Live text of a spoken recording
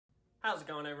How's it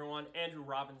going, everyone? Andrew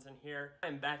Robinson here.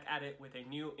 I'm back at it with a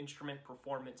new instrument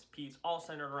performance piece all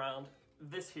centered around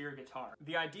this here guitar.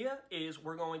 The idea is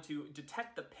we're going to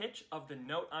detect the pitch of the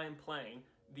note I'm playing.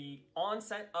 The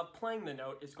onset of playing the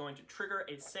note is going to trigger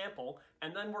a sample,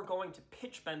 and then we're going to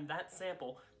pitch bend that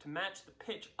sample to match the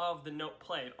pitch of the note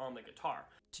played on the guitar.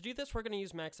 To do this, we're going to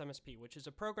use MSP, which is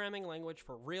a programming language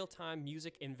for real-time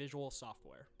music and visual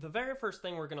software. The very first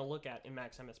thing we're going to look at in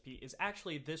MSP is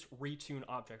actually this retune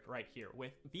object right here.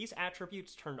 With these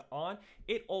attributes turned on,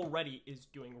 it already is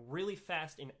doing really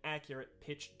fast and accurate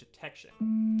pitch detection.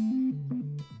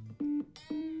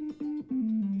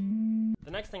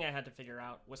 The next thing I had to figure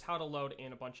out was how to load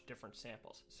in a bunch of different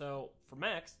samples. So for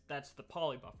Max, that's the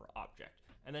polybuffer object.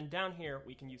 And then down here,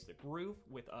 we can use the groove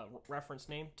with a reference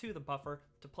name to the buffer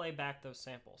to play back those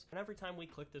samples. And every time we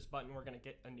click this button, we're going to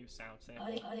get a new sound sample.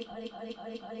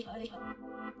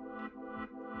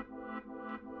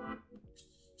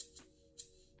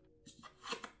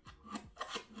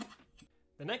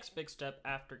 The next big step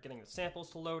after getting the samples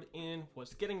to load in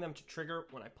was getting them to trigger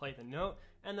when I play the note,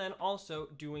 and then also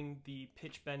doing the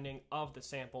pitch bending of the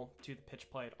sample to the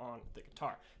pitch played on the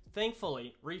guitar.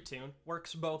 Thankfully, retune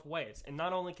works both ways, and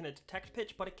not only can it detect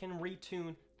pitch, but it can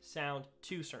retune sound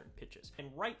to certain pitches. And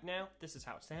right now, this is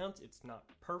how it sounds. It's not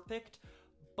perfect,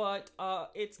 but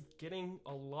it's getting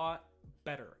a lot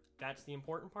better. That's the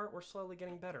important part. We're slowly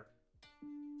getting better.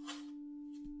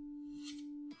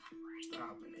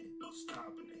 Stopping it, no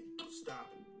stopping it, no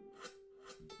stopping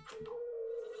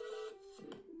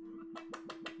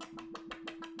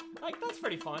it. Like, that's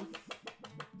pretty fun.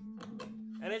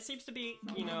 And it seems to be,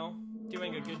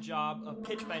 doing a good job of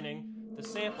pitch bending the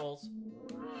samples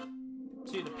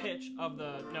to the pitch of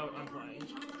the note I'm playing.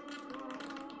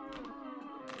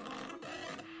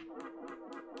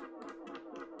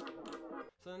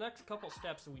 So the next couple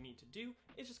steps that we need to do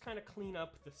is just kind of clean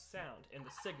up the sound and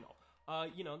the signal.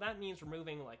 That means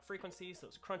removing like frequencies,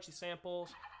 those crunchy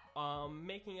samples,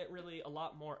 making it really a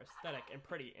lot more aesthetic and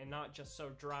pretty and not just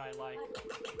so dry like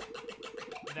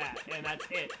that, and that's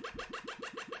it.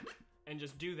 And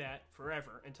just do that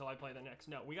forever until I play the next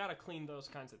note. We gotta clean those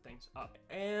kinds of things up.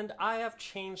 And I have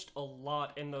changed a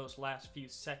lot in those last few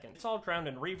seconds. It's all drowned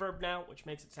in reverb now, which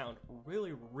makes it sound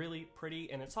really, really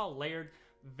pretty, and it's all layered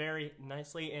very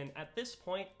nicely. And at this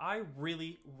point, I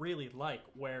really, really like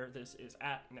where this is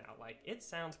at now. Like, it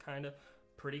sounds kind of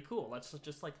pretty cool. Let's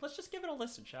just give it a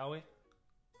listen, shall we?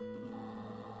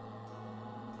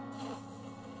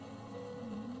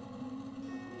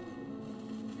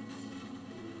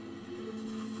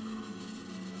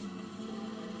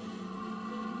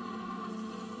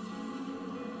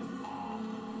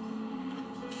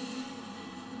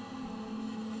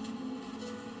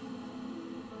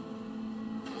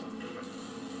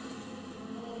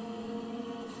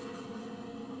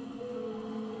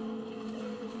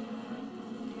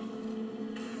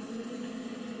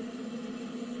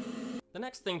 The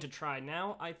next thing to try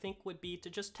now, I think, would be to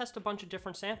just test a bunch of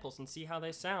different samples and see how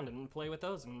they sound and play with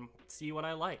those and see what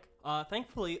I like.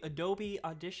 Thankfully, Adobe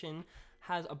Audition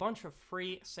has a bunch of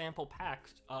free sample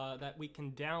packs that we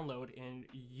can download and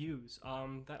use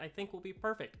that I think will be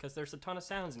perfect because there's a ton of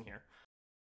sounds in here.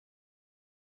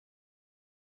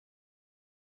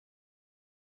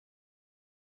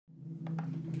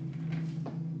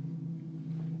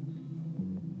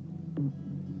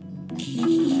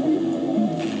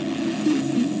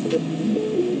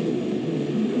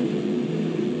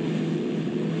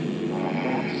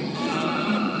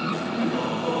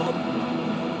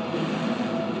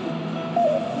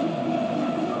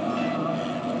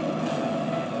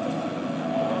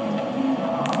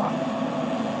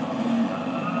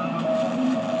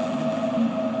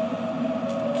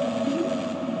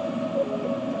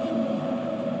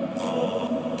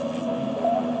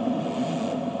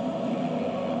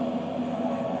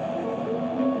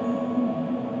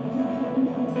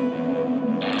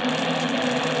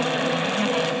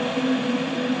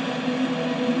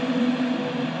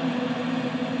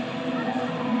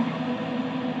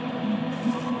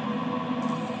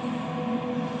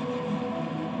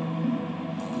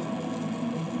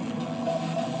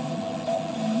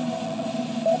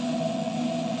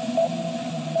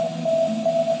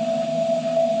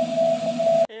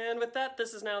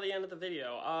 This is now the end of the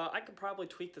video. I could probably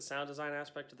tweak the sound design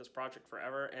aspect of this project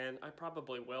forever, and I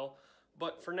probably will.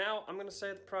 But for now, I'm going to say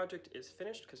the project is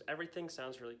finished because everything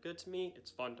sounds really good to me. It's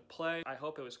fun to play. I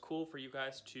hope it was cool for you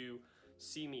guys to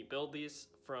see me build these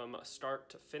from start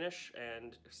to finish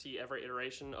and see every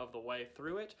iteration of the way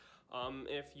through it.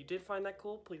 If you did find that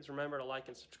cool, please remember to like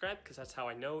and subscribe because that's how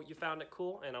I know you found it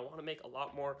cool, and I want to make a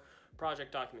lot more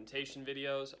project documentation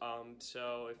videos.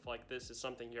 So if like this is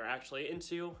something you're actually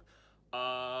into,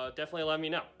 definitely let me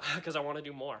know because I want to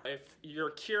do more. If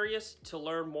you're curious to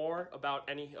learn more about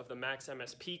any of the Max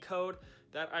MSP code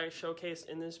that I showcased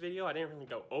in this video, I didn't really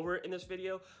go over it in this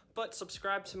video, but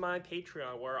subscribe to my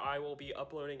Patreon where I will be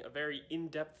uploading a very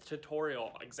in-depth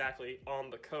tutorial exactly on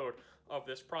the code of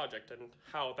this project and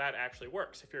how that actually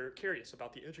works if you're curious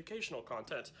about the educational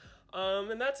content.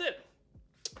 And that's it.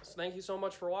 So thank you so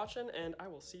much for watching, and I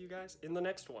will see you guys in the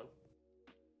next one.